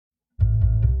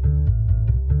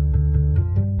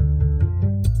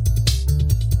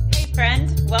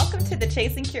friend. Welcome to the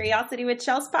Chasing Curiosity with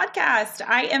Chelsea podcast.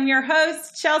 I am your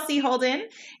host, Chelsea Holden,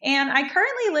 and I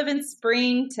currently live in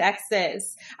Spring,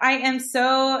 Texas. I am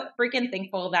so freaking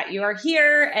thankful that you are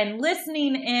here and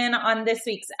listening in on this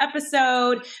week's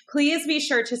episode. Please be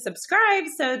sure to subscribe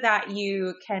so that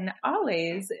you can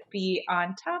always be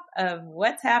on top of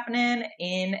what's happening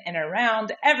in and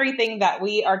around everything that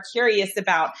we are curious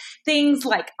about. Things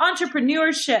like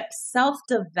entrepreneurship,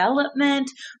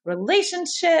 self-development,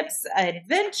 relationships,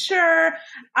 adventure.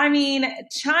 I mean,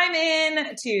 chime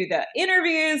in to the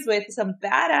interviews with some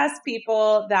badass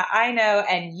people that I know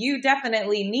and you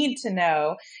definitely need to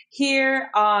know here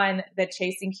on the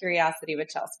Chasing Curiosity with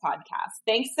Chelsea podcast.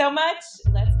 Thanks so much.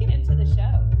 Let's get into the show.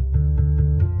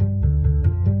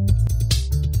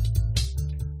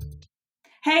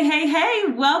 Hey,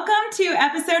 welcome to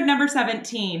episode number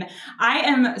 17. I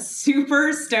am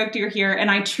super stoked you're here,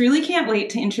 and I truly can't wait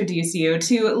to introduce you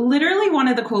to literally one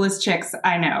of the coolest chicks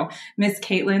I know, Miss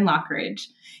Caitlan Lochridge.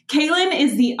 Caitlan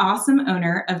is the awesome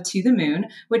owner of To the Moon,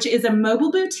 which is a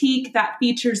mobile boutique that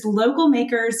features local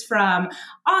makers from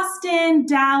Austin,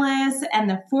 Dallas, and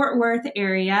the Fort Worth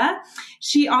area.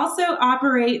 She also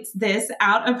operates this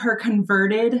out of her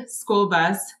converted school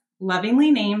bus, lovingly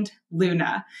named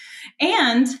Luna.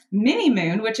 And Mini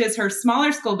Moon, which is her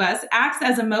smaller school bus, acts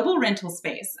as a mobile rental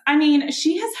space. I mean,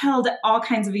 she has held all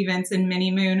kinds of events in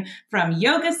Mini Moon, from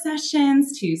yoga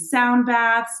sessions to sound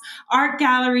baths, art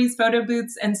galleries, photo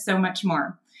booths, and so much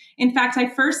more. In fact, I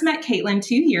first met Caitlan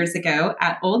 2 years ago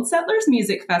at Old Settlers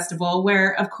Music Festival,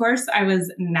 where, of course, I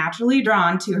was naturally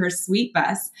drawn to her sweet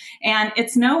bus. And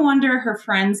it's no wonder her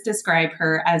friends describe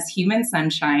her as human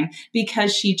sunshine,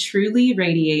 because she truly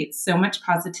radiates so much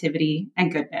positivity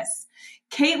and goodness.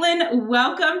 Caitlan,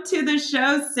 welcome to the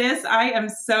show, sis. I am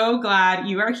so glad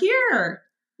you are here.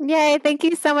 Yay. Thank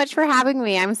you so much for having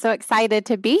me. I'm so excited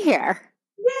to be here.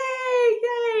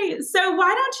 Yay. So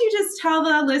why don't you just tell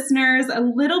the listeners a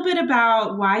little bit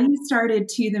about why you started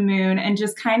To the Moon and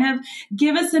just kind of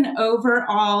give us an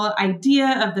overall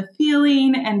idea of the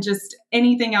feeling and just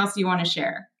anything else you want to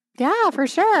share. Yeah, for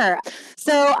sure.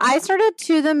 So I started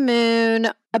To the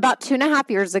Moon about 2.5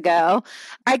 years ago.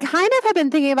 I kind of have been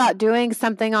thinking about doing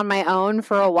something on my own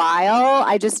for a while.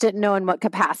 I just didn't know in what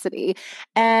capacity.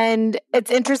 And it's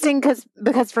interesting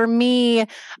because for me,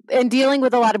 in dealing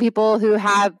with a lot of people who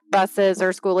have buses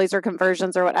or schoolies or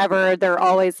conversions or whatever, they're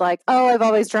always like, oh, I've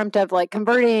always dreamt of like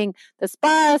converting this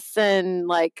bus and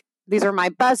like, these are my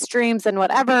bus dreams and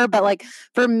whatever. But like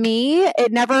for me,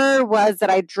 it never was that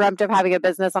I dreamt of having a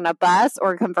business on a bus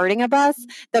or converting a bus.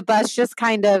 The bus just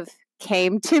kind of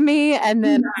came to me and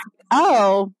then,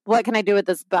 oh, what can I do with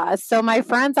this bus? So my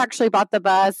friends actually bought the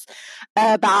bus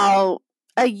about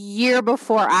a year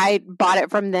before I bought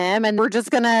it from them, and we're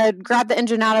just going to grab the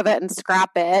engine out of it and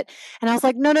scrap it. And I was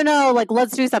like, no, like,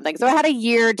 let's do something. So I had a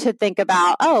year to think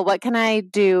about, oh, what can I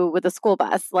do with a school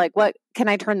bus? Like, what can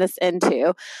I turn this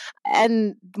into?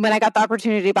 And when I got the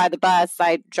opportunity to buy the bus,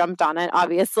 I jumped on it,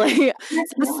 obviously. So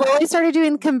I slowly started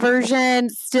doing conversion,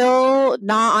 still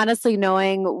not honestly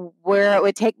knowing where it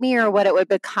would take me or what it would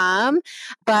become.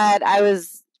 But I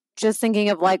was just thinking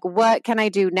of like, what can I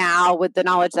do now with the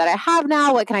knowledge that I have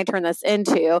now? What can I turn this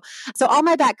into? So all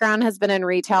my background has been in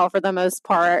retail for the most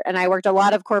part. And I worked a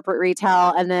lot of corporate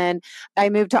retail. And then I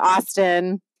moved to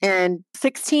Austin in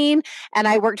 2016, and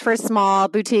I worked for a small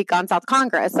boutique on South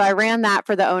Congress. So I ran that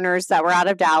for the owners that were out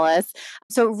of Dallas.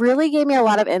 So it really gave me a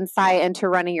lot of insight into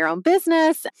running your own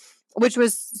business, which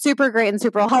was super great and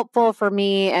super helpful for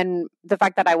me and the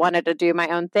fact that I wanted to do my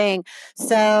own thing.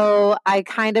 So I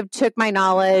kind of took my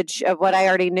knowledge of what I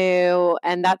already knew.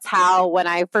 And that's how, when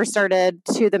I first started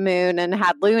To the Moon and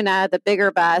had Luna, the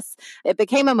bigger bus, it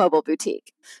became a mobile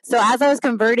boutique. So as I was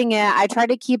converting it, I tried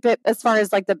to keep it, as far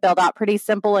as like the build out, pretty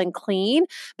simple and clean,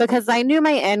 because I knew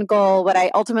my end goal, what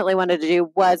I ultimately wanted to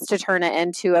do, was to turn it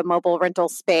into a mobile rental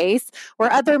space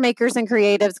where other makers and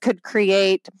creatives could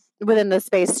create within the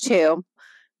space too.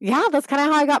 Yeah, that's kind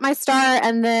of how I got my start.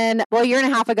 And then, well, a year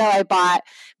and a half ago, I bought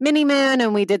Mini Moon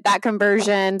and we did that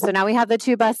conversion. So now we have the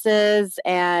 2 buses,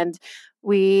 and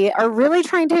we are really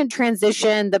trying to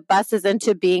transition the buses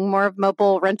into being more of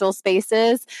mobile rental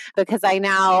spaces, because I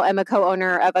now am a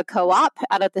co-owner of a co-op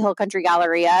out at the Hill Country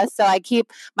Galleria. So I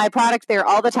keep my product there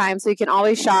all the time. So you can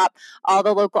always shop all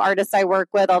the local artists I work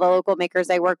with, all the local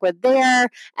makers I work with there.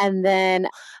 And then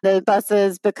the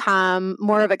buses become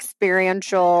more of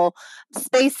experiential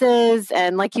spaces.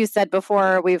 And like you said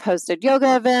before, we've hosted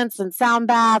yoga events and sound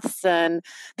baths, and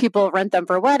people rent them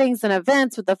for weddings and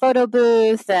events with the photo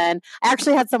booth. And I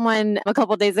actually had someone a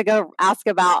couple of days ago ask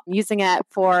about using it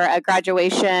for a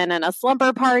graduation and a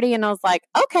slumber party. And I was like,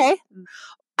 okay.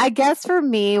 I guess for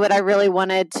me, what I really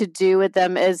wanted to do with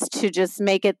them is to just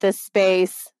make it this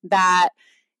space that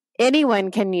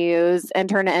anyone can use and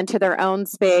turn it into their own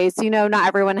space. Not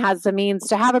everyone has the means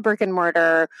to have a brick and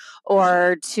mortar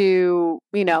or to,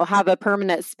 have a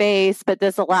permanent space, but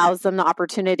this allows them the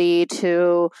opportunity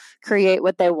to create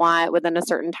what they want within a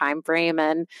certain time frame.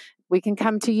 And we can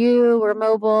come to you. We're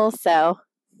mobile. So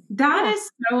that is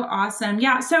so awesome.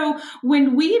 Yeah. So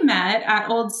when we met at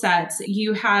Old Sets,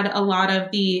 you had a lot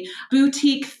of the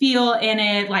boutique feel in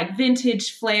it, like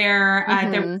vintage flair.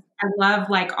 I love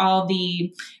like all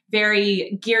the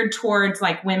very geared towards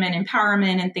like women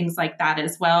empowerment and things like that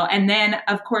as well. And then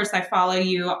of course I follow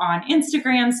you on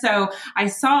Instagram. So I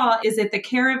saw, is it the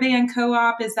Caravan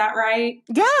Co-op? Is that right?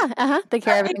 Yeah. The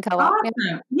Caravan Co-op.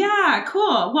 Awesome. Yeah,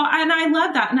 cool. Well, and I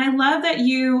love that. And I love that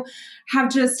you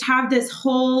have this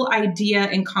whole idea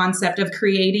and concept of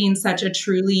creating such a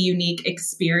truly unique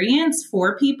experience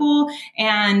for people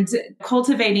and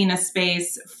cultivating a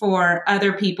space for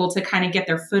other people to kind of get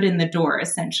their foot in the door,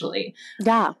 essentially.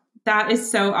 Yeah. That is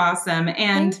so awesome.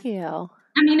 And thank you.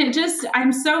 I mean,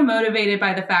 I'm so motivated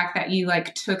by the fact that you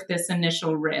like took this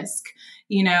initial risk,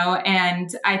 and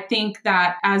I think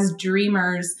that as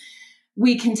dreamers,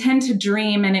 we can tend to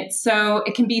dream and it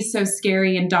can be so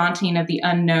scary and daunting of the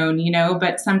unknown,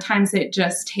 but sometimes it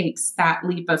just takes that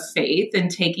leap of faith and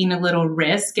taking a little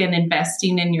risk and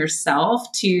investing in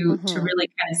yourself to really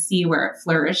kind of see where it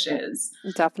flourishes.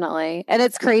 Definitely. And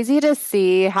it's crazy to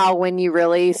see how when you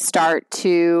really start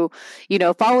to,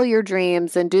 follow your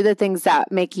dreams and do the things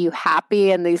that make you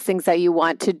happy and these things that you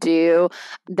want to do,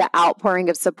 the outpouring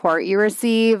of support you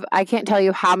receive. I can't tell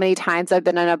you how many times I've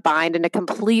been in a bind and a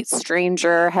complete stranger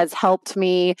has helped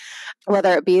me,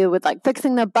 whether it be with like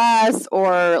fixing the bus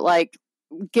or like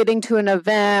getting to an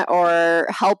event or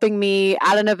helping me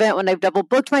at an event when I've double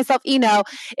booked myself.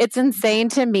 It's insane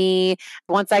to me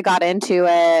once I got into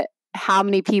it, how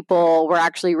many people were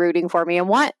actually rooting for me and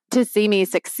want to see me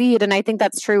succeed. And I think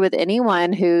that's true with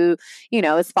anyone who,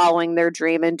 is following their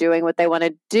dream and doing what they want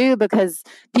to do because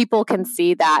people can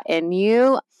see that in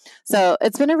you. So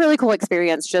it's been a really cool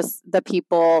experience, just the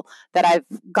people that I've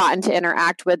gotten to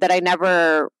interact with that I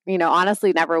never,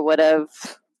 honestly never would have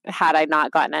had I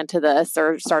not gotten into this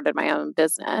or started my own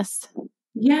business.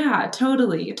 Yeah,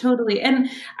 totally. And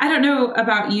I don't know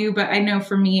about you, but I know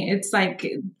for me, it's like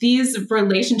these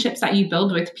relationships that you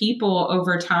build with people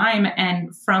over time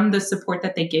and from the support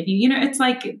that they give you, it's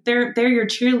like they're your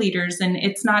cheerleaders and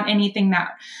it's not anything that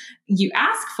you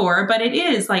ask for, but it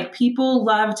is like people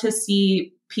love to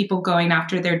see people going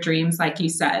after their dreams, like you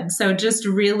said. So just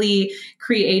really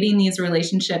creating these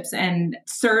relationships and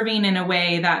serving in a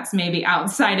way that's maybe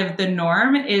outside of the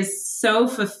norm is so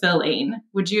fulfilling.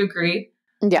 Would you agree?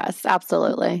 Yes,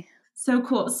 absolutely. So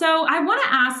cool. So I want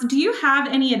to ask, do you have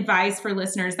any advice for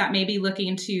listeners that may be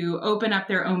looking to open up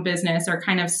their own business or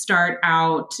kind of start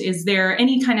out? Is there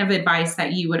any kind of advice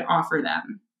that you would offer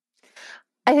them?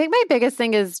 I think my biggest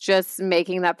thing is just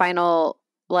making that final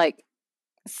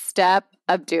step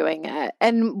of doing it.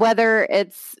 And whether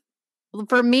it's,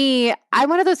 for me, I'm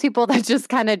one of those people that just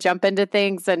kind of jump into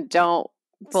things and don't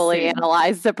fully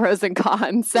analyze the pros and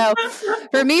cons. So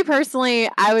for me personally,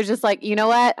 I was just like, you know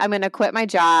what? I'm going to quit my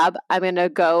job. I'm going to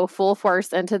go full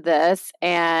force into this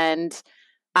and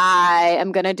I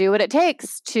am going to do what it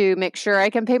takes to make sure I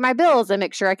can pay my bills and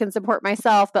make sure I can support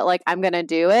myself. But I'm going to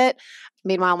do it.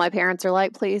 Meanwhile, my parents are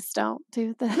like, please don't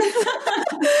do this.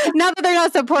 Not that they're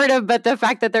not supportive, but the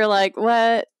fact that they're like,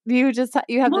 what? You have this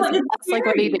loss, what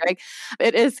are you doing?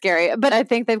 It is scary, but I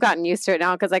think they've gotten used to it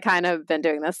now because I kind of been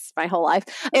doing this my whole life.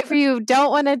 If you don't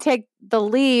want to take the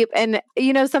leap, and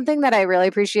something that I really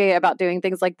appreciate about doing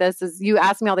things like this is you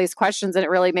ask me all these questions and it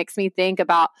really makes me think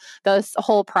about this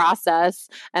whole process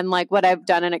and what I've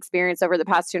done and experienced over the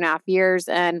past 2.5 years.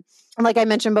 And like I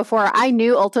mentioned before, I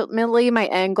knew ultimately my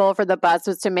end goal for the bus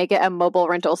was to make it a mobile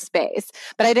rental space,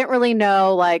 but I didn't really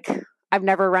know I've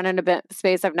never run an event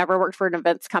space. I've never worked for an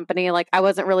events company. I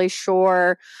wasn't really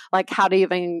sure how to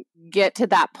even get to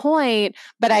that point,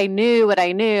 but I knew what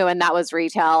I knew, and that was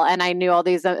retail. And I knew all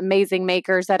these amazing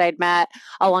makers that I'd met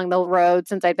along the road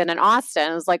since I'd been in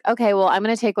Austin. I was like, okay, well, I'm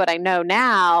going to take what I know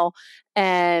now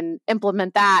and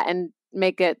implement that and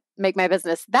make my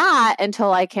business that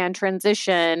until I can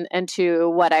transition into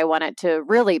what I want it to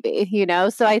really be,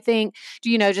 So I think,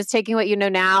 just taking what you know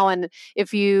now, and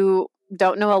if you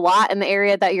don't know a lot in the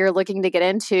area that you're looking to get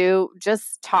into,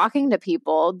 just talking to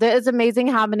people. It's amazing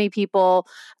how many people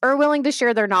are willing to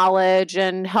share their knowledge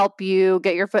and help you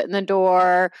get your foot in the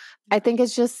door. I think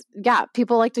it's just,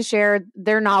 people like to share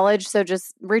their knowledge. So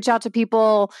just reach out to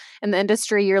people in the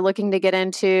industry you're looking to get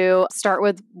into, start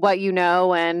with what you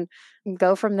know and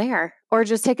go from there. Or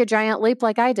just take a giant leap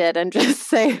like I did and just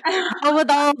say, go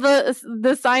with all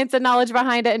the science and knowledge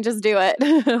behind it and just do it.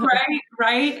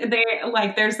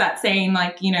 Right. There's that saying,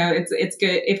 it's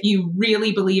good if you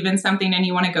really believe in something and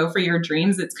you want to go for your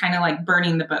dreams. It's kind of like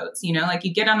burning the boats, like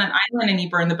you get on an island and you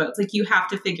burn the boats. Like you have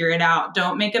to figure it out.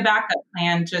 Don't make a backup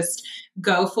plan. Just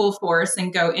go full force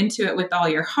and go into it with all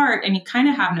your heart. And you kind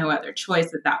of have no other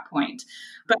choice at that point.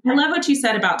 But I love what you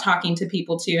said about talking to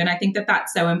people too. And I think that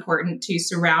that's so important to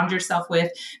surround yourself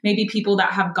with maybe people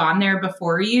that have gone there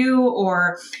before you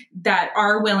or that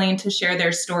are willing to share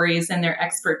their stories and their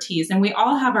expertise. And we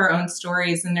all have our own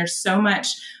stories. And there's so much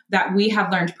that we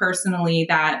have learned personally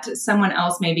that someone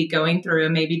else may be going through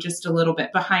and maybe just a little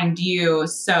bit behind you.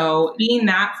 So being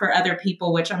that for other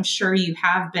people, which I'm sure you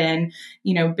have been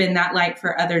that light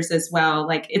for others as well.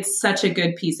 Like it's such a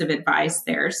good piece of advice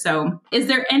there. So is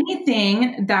there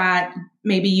anything that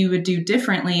maybe you would do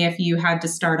differently if you had to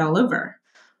start all over?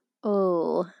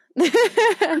 Oh,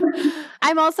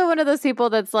 I'm also one of those people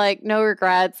that's like, no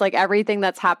regrets. Like everything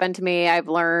that's happened to me, I've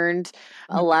learned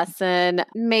a lesson.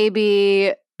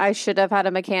 Maybe I should have had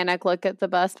a mechanic look at the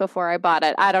bus before I bought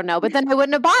it. I don't know, but then I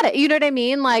wouldn't have bought it. You know what I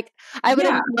mean? Like I would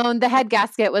have known the head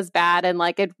gasket was bad and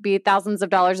like it'd be thousands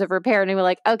of dollars of repair. And I'd be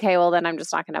like, okay, well then I'm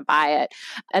just not going to buy it.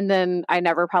 And then I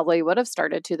never probably would have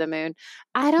started To the Moon.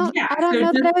 I don't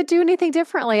know that I would do anything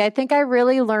differently. I think I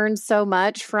really learned so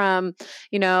much from,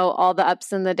 all the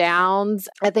ups and the downs.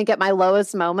 I think at my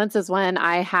lowest moments is when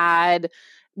I had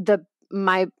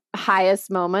my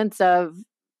highest moments of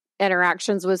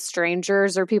interactions with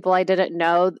strangers or people I didn't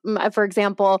know. For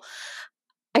example,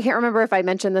 I can't remember if I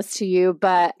mentioned this to you,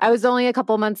 but I was only a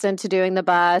couple months into doing the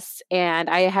bus and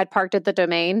I had parked at the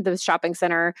Domain, the shopping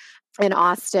center in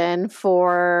Austin,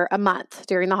 for a month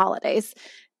during the holidays.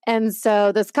 And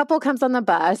so this couple comes on the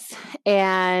bus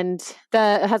and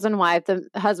the husband and wife, the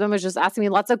husband was just asking me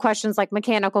lots of questions, like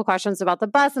mechanical questions about the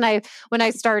bus. And when I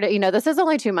started, this is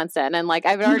only 2 months in and like,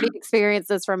 I've already experienced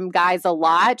this from guys a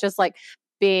lot, just like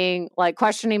being like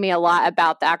questioning me a lot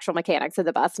about the actual mechanics of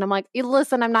the bus. And I'm like,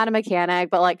 listen, I'm not a mechanic,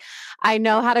 but like, I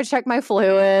know how to check my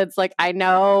fluids. Like I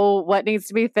know what needs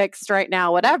to be fixed right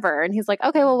now, whatever. And he's like,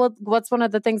 okay, well, what's one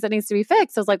of the things that needs to be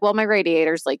fixed? I was like, well, my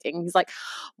radiator's leaking. He's like,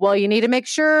 well, you need to make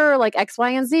sure like X, Y,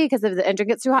 and Z, because if the engine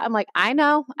gets too hot, I'm like, I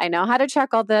know how to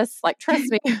check all this. Like,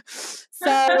 trust me.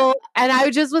 So, and I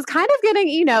just was kind of getting,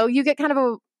 you get kind of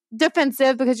a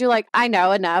defensive because you're like, I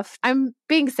know enough. I'm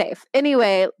being safe.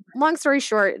 Anyway, long story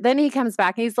short, then he comes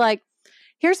back and he's like,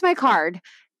 here's my card.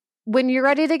 When you're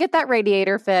ready to get that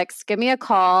radiator fixed, give me a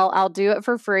call. I'll do it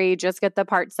for free. Just get the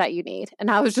parts that you need.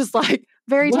 And I was just like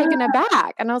very taken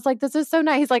aback. And I was like, this is so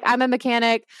nice. He's like, I'm a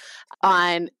mechanic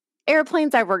on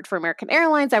airplanes. I've worked for American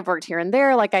Airlines. I've worked here and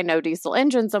there. Like I know diesel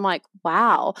engines. I'm like,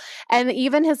 wow. And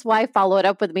even his wife followed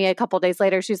up with me a couple days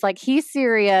later. She's like, he's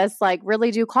serious. Like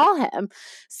really do call him.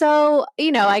 So,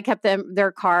 I kept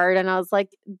their card and I was like,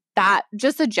 that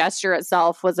just a gesture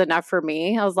itself was enough for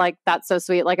me. I was like, that's so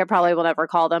sweet. Like I probably will never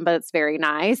call them, but it's very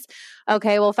nice.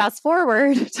 Okay. Well, fast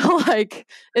forward to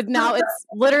now it's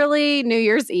literally New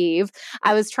Year's Eve.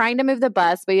 I was trying to move the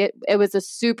bus, but it was a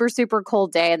super, super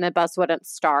cold day and the bus wouldn't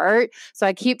start. So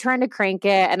I keep trying to crank it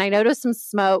and I noticed some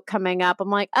smoke coming up. I'm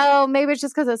like, oh, maybe it's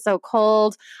just because it's so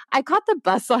cold. I caught the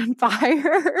bus on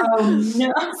fire. Oh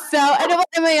no.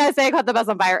 I say I caught the bus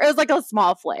on fire. It was like a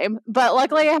small flame, but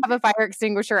luckily I have a fire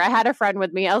extinguisher. I had a friend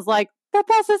with me. I was like, the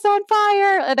bus is on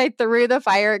fire. And I threw the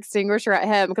fire extinguisher at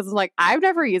him because I'm like, I've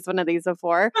never used one of these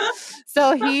before.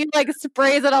 So he like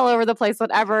sprays it all over the place,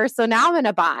 whatever. So now I'm in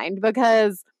a bind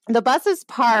because the bus is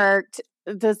parked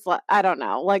I don't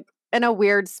know, like in a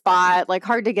weird spot, like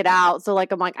hard to get out. So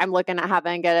like, I'm looking at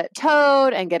having to get it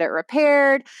towed and get it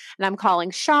repaired. And I'm calling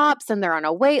shops and they're on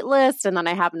a wait list. And then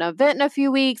I have an event in a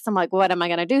few weeks. I'm like, what am I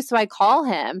going to do? So I call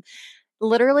him.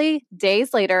 Literally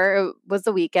days later, it was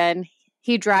the weekend.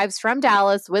 He drives from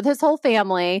Dallas with his whole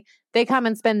family. They come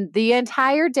and spend the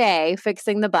entire day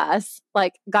fixing the bus,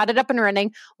 like got it up and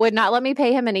running, would not let me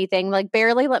pay him anything, like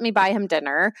barely let me buy him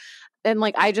dinner. And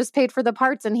like, I just paid for the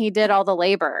parts and he did all the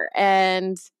labor.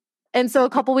 And so a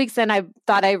couple weeks in, I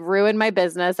thought I ruined my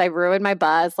business. I ruined my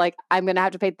bus. Like I'm going to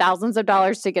have to pay thousands of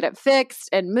dollars to get it fixed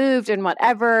and moved and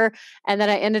whatever. And then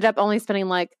I ended up only spending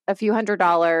like a few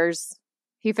 $100s.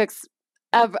 He fixed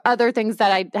of other things that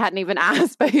I hadn't even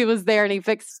asked, but he was there and he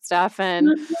fixed stuff.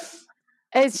 And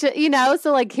it's just,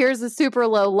 so like, here's a super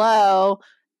low.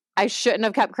 I shouldn't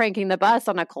have kept cranking the bus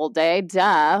on a cold day,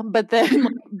 duh. But then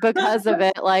because of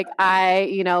it. Like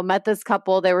I, met this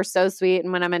couple, they were so sweet.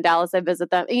 And when I'm in Dallas, I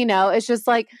visit them, it's just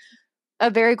like a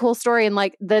very cool story. And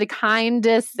like the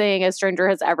kindest thing a stranger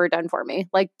has ever done for me.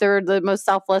 Like they're the most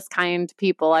selfless, kind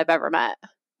people I've ever met.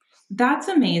 That's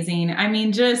amazing. I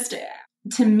mean, just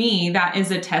to me, that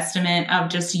is a testament of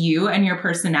just you and your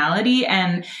personality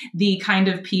and the kind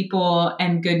of people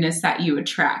and goodness that you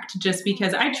attract. Just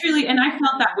because I truly, and I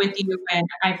felt that with you when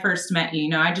I first met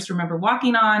you. I just remember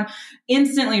walking on,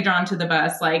 instantly drawn to the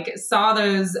bus, like saw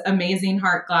those amazing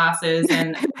heart glasses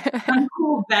and some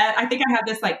cool vest. I think I had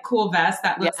this like cool vest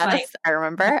that looks like, I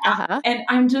remember. Uh-huh. and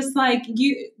I'm just like,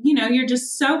 you're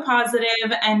just so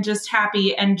positive and just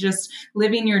happy and just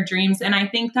living your dreams. And I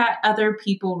think that other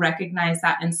people recognize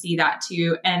that and see that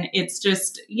too. And it's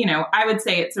just, I would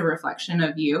say it's a reflection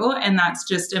of you, and that's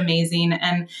just amazing.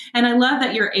 And I love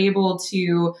that you're able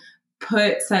to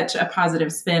put such a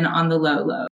positive spin on the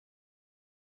low.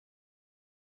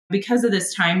 Because of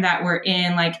this time that we're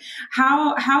in, like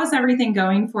how is everything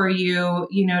going for you,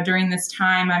 during this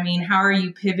time? I mean, how are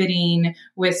you pivoting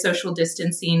with social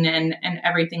distancing and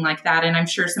everything like that? And I'm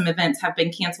sure some events have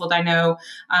been canceled. I know,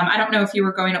 I don't know if you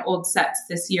were going to Old Sets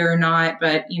this year or not,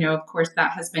 but of course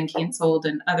that has been canceled,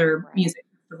 and other music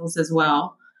festivals as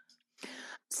well.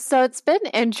 So it's been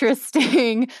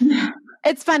interesting.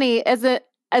 It's funny,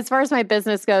 as far as my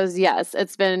business goes, yes,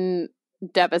 it's been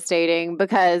devastating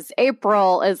because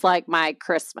April is like my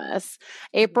Christmas.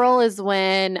 April is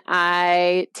when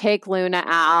I take Luna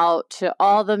out to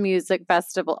all the music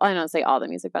festival. I don't say all the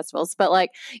music festivals, but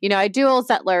like, I do Old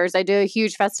Settlers. I do a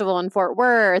huge festival in Fort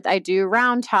Worth. I do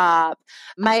Round Top.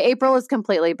 My April is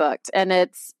completely booked, and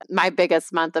it's my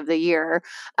biggest month of the year.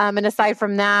 And aside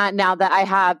from that, now that I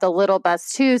have the little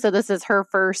bus too, so this is her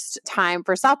first time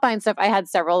for South by and stuff, I had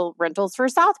several rentals for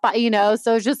South by,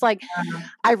 so it's just like,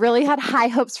 I really had high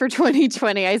hopes for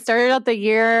 2020. I started out the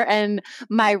year and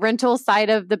my rental side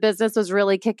of the business was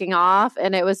really kicking off,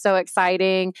 and it was so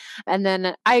exciting. And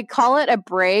then I call it a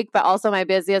break, but also my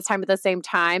busiest time at the same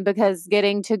time, because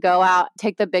getting to go out,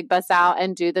 take the big bus out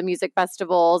and do the music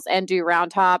festivals and do Round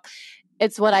Top,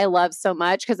 it's what I love so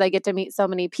much, because I get to meet so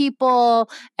many people,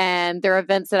 and they're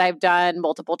events that I've done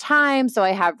multiple times. So I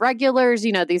have regulars,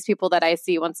 these people that I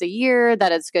see once a year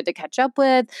that it's good to catch up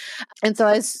with. And so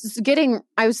I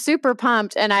was super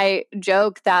pumped. And I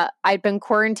joke that I'd been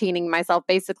quarantining myself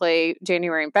basically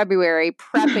January and February,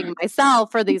 prepping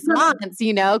myself for these months,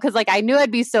 because like I knew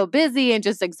I'd be so busy and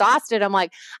just exhausted. I'm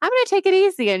like, I'm going to take it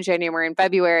easy in January and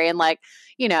February and like,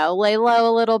 lay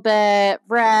low a little bit,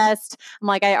 rest. I'm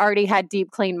like, I already had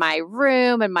deep cleaned my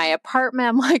room and my apartment.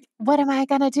 I'm like, what am I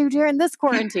going to do during this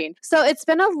quarantine? So it's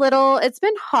been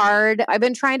hard. I've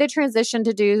been trying to transition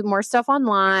to do more stuff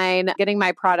online, getting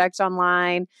my product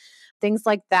online, things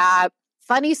like that.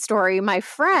 Funny story, my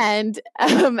friend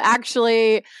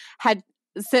actually had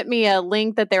sent me a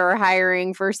link that they were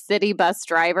hiring for city bus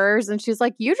drivers. And she's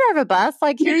like, you drive a bus?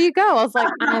 Like, here you go. I was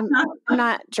like, I'm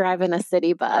not driving a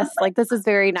city bus. Like, this is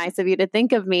very nice of you to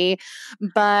think of me,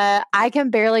 but I can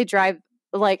barely drive.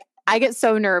 Like, I get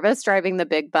so nervous driving the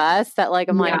big bus that like,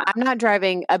 I'm like, I'm not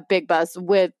driving a big bus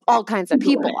with all kinds of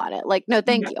people on it. Like, no,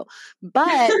 thank you.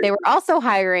 But they were also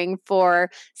hiring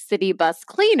for city bus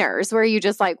cleaners, where you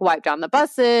just like wipe down the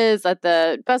buses at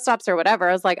the bus stops or whatever.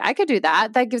 I was like, I could do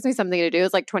that. That gives me something to do.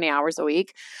 It's like 20 hours a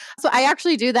week. So I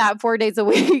actually do that 4 days a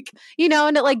week,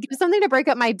 and it like gives something to break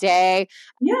up my day.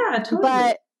 Yeah, totally.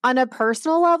 But on a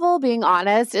personal level, being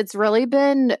honest, it's really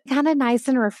been kind of nice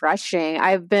and refreshing.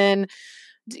 I've been,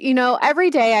 every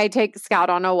day I take Scout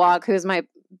on a walk, who's my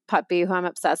puppy who I'm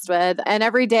obsessed with. And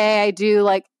every day I do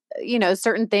like,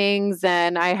 certain things,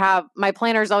 and I have my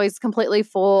planner's always completely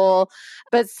full.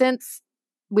 But since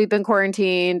we've been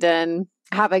quarantined and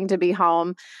having to be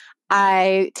home,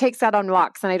 I take Scout on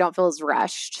walks and I don't feel as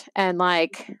rushed. And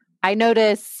like, I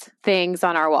notice things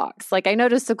on our walks. Like I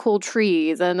notice the cool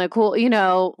trees and the cool,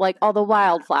 like all the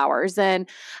wildflowers. And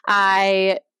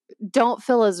I don't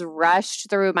feel as rushed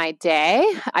through my day.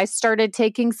 I started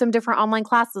taking some different online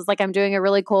classes. Like I'm doing a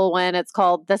really cool one. It's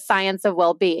called The Science of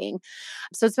Well-Being.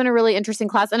 So it's been a really interesting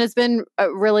class, and it's been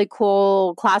a really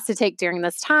cool class to take during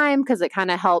this time, because it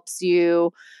kind of helps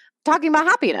you talking about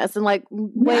happiness and like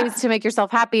ways to make yourself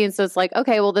happy. And so it's like,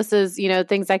 okay, well, this is,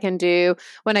 things I can do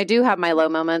when I do have my low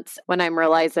moments, when I'm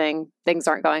realizing things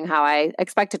aren't going how I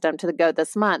expected them to go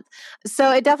this month.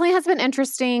 So it definitely has been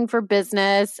interesting for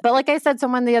business. But like I said,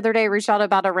 someone the other day reached out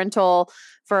about a rental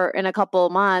in a couple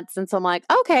of months. And so I'm like,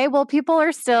 okay, well, people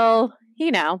are still,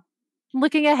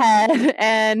 looking ahead,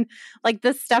 and like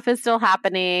this stuff is still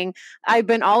happening. I've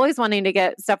been always wanting to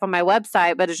get stuff on my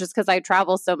website, but it's just because I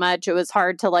travel so much, it was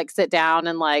hard to like sit down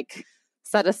and like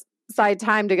set aside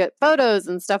time to get photos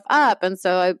and stuff up. And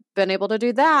so I've been able to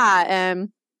do that. And,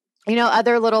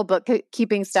 other little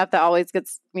bookkeeping stuff that always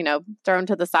gets, thrown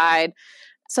to the side.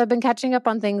 So I've been catching up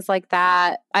on things like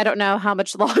that. I don't know how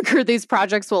much longer these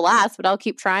projects will last, but I'll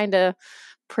keep trying to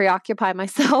preoccupy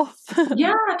myself.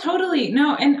 Yeah, totally.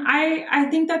 No, and I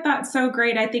think that that's so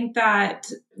great. I think that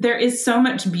there is so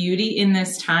much beauty in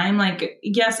this time. Like,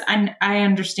 yes, I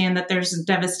understand that there's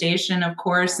devastation, of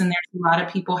course, and there's a lot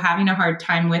of people having a hard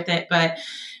time with it. But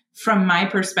from my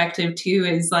perspective too,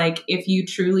 is like, if you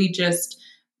truly just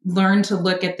learn to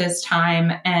look at this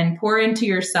time and pour into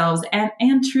yourselves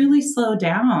and truly slow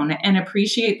down and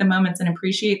appreciate the moments and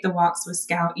appreciate the walks with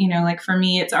Scout. Like for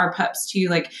me, it's our pups too.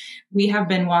 Like we have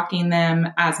been walking them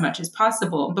as much as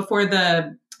possible. Before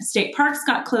the state parks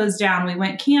got closed down, we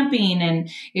went camping, and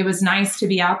it was nice to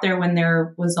be out there when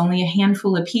there was only a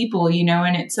handful of people,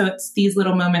 and it's these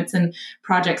little moments and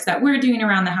projects that we're doing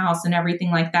around the house and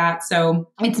everything like that. So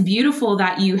it's beautiful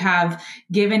that you have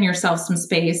given yourself some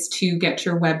space to get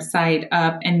your website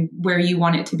up and where you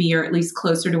want it to be, or at least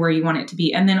closer to where you want it to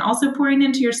be. And then also pouring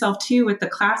into yourself too with the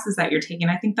classes that you're taking.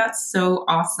 I think that's so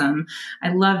awesome. I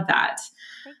love that.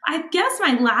 I guess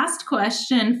my last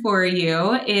question for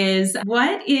you is,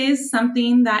 what is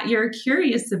something that you're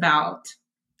curious about?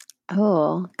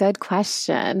 Oh, good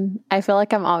question. I feel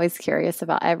like I'm always curious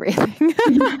about everything.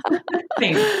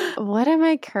 What am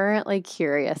I currently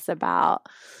curious about?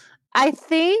 I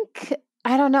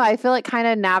don't know. I feel like kind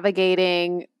of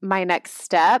navigating my next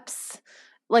steps.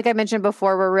 Like I mentioned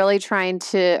before, I'm really trying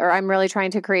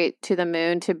to create To the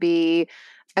Moon to be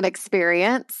an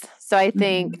experience. So I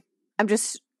think I'm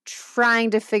just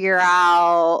trying to figure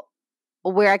out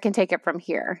where I can take it from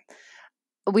here.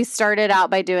 We started out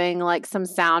by doing like some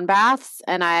sound baths,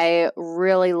 and I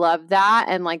really loved that.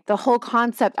 And like the whole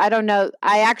concept, I don't know.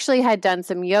 I actually had done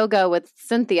some yoga with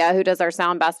Cynthia, who does our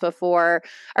sound baths before,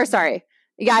 or sorry.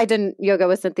 Yeah, I did yoga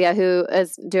with Cynthia, who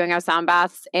is doing our sound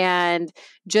baths, and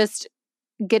just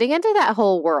getting into that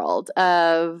whole world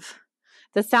of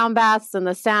the sound baths and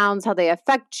the sounds, how they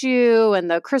affect you, and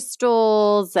the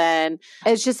crystals. And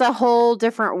it's just a whole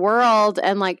different world.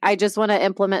 And like, I just want to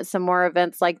implement some more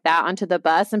events like that onto the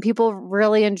bus, and people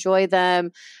really enjoy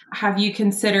them. Have you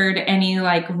considered any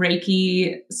like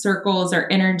Reiki circles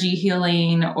or energy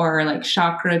healing or like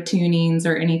chakra tunings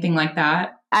or anything like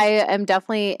that? I am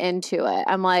definitely into it.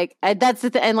 I'm like, that's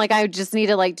the and like, I just need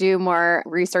to like do more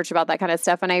research about that kind of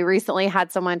stuff. And I recently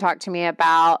had someone talk to me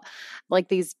about like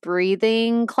these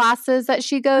breathing classes that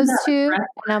she goes to.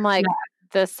 And I'm like,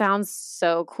 this sounds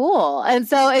so cool. And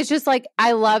so it's just like,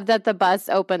 I love that the bus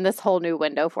opened this whole new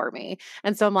window for me.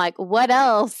 And so I'm like, what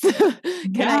else can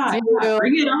I do? Yeah,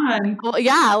 bring it on. Well,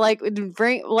 yeah, like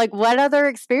what other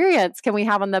experience can we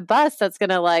have on the bus that's going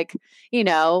to like,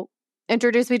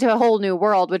 introduce me to a whole new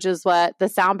world, which is what the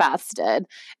sound baths did.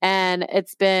 And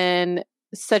it's been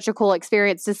such a cool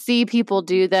experience to see people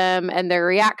do them and their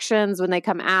reactions when they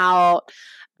come out,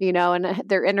 and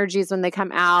their energies when they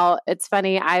come out. It's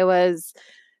funny. I was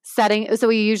so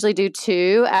we usually do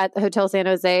 2 at the Hotel San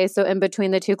Jose. So in between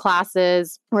the 2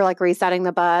 classes, we're like resetting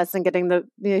the bus and getting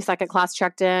the second class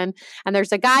checked in. And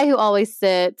there's a guy who always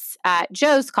sits at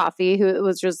Joe's Coffee, who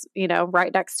was just,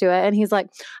 right next to it. And he's like,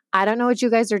 I don't know what you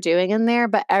guys are doing in there,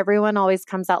 but everyone always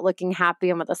comes out looking happy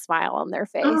and with a smile on their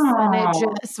face. And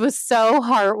it just was so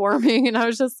heartwarming. And I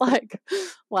was just like,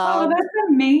 well, that's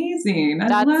amazing.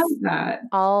 I love that.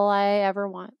 All I ever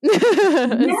want.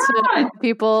 Yeah.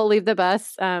 People leave the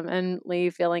bus and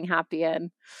leave feeling happy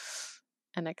and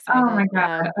excited. Oh my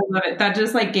God. I love it. That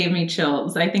just like gave me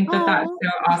chills. I think that that's so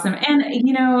awesome.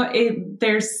 And,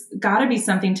 there's gotta be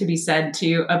something to be said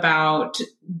too about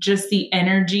just the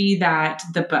energy that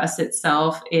the bus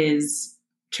itself is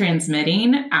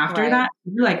transmitting after that.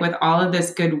 Like with all of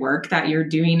this good work that you're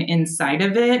doing inside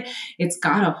of it, it's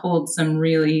gotta hold some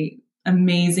really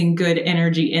amazing good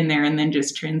energy in there and then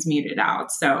just transmute it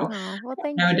out. So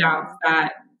no doubt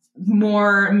that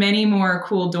many more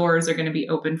cool doors are going to be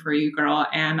open for you, girl.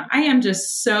 And I am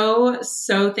just so,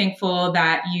 so thankful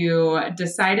that you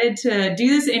decided to do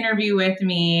this interview with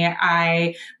me.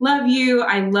 I love you.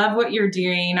 I love what you're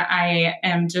doing. I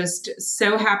am just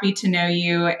so happy to know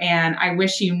you, and I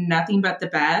wish you nothing but the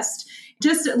best.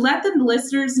 Just let the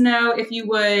listeners know, if you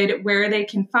would, where they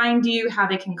can find you, how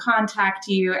they can contact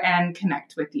you and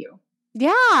connect with you.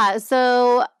 Yeah.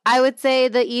 So I would say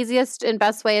the easiest and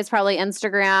best way is probably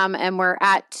Instagram, and we're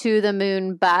at To the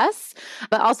Moon Bus.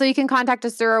 But also you can contact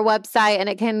us through our website,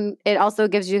 and it also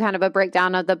gives you kind of a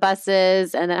breakdown of the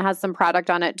buses, and then it has some product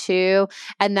on it too.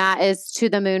 And that is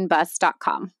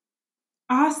tothemoonbus.com.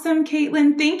 Awesome,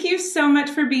 Caitlan. Thank you so much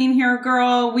for being here,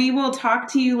 girl. We will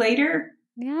talk to you later.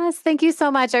 Yes, thank you so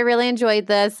much. I really enjoyed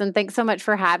this, and thanks so much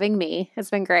for having me. It's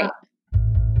been great.